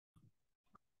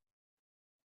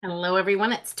Hello,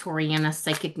 everyone. It's Toriana,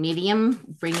 Psychic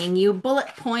Medium, bringing you bullet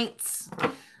points.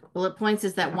 Bullet points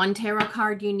is that one tarot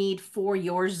card you need for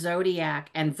your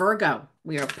zodiac. And Virgo,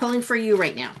 we are pulling for you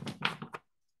right now.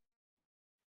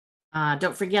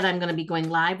 Don't forget, I'm going to be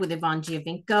going live with Yvonne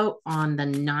Giovinco on the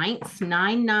 9th,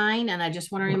 9/9. And I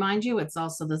just want to remind you, it's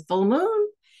also the full moon.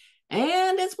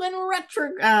 And it's when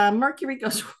Mercury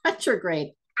goes retrograde.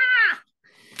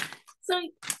 So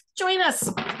join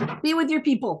us. Be with your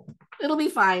people. It'll be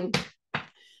fine.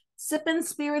 Sipping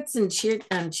spirits and chit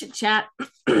chat.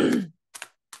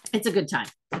 It's a good time.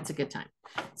 It's a good time.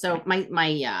 So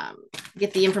my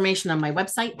get the information on my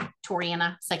website,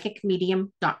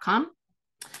 torianapsychicmedium.com.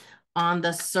 On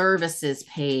the services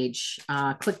page,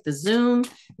 click the Zoom,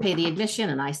 pay the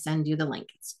admission, and I send you the link.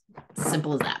 It's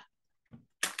simple as that.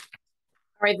 All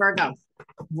right, Virgo,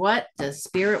 what does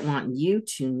Spirit want you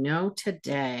to know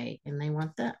today? And they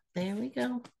want that. There we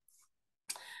go.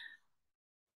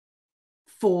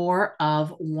 Four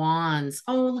of Wands.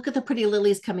 Oh, look at the pretty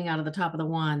lilies coming out of the top of the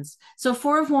wands. So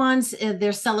Four of Wands,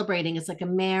 they're celebrating. It's like a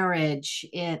marriage.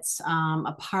 It's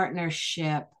a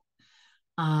partnership.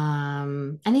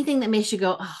 Anything that makes you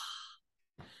go, oh,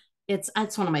 it's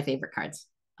one of my favorite cards.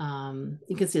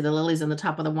 You can see the lilies on the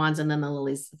top of the wands and then the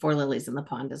lilies, four lilies in the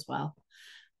pond as well.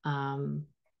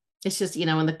 It's just,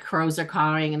 when the crows are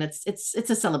cawing and it's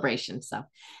a celebration. So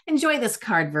enjoy this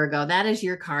card, Virgo. That is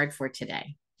your card for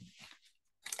today.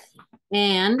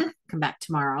 And come back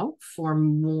tomorrow for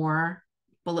more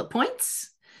bullet points.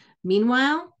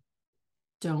 Meanwhile,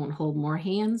 don't hold more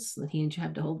hands than the hands you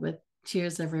have to hold with.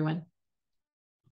 Cheers, everyone.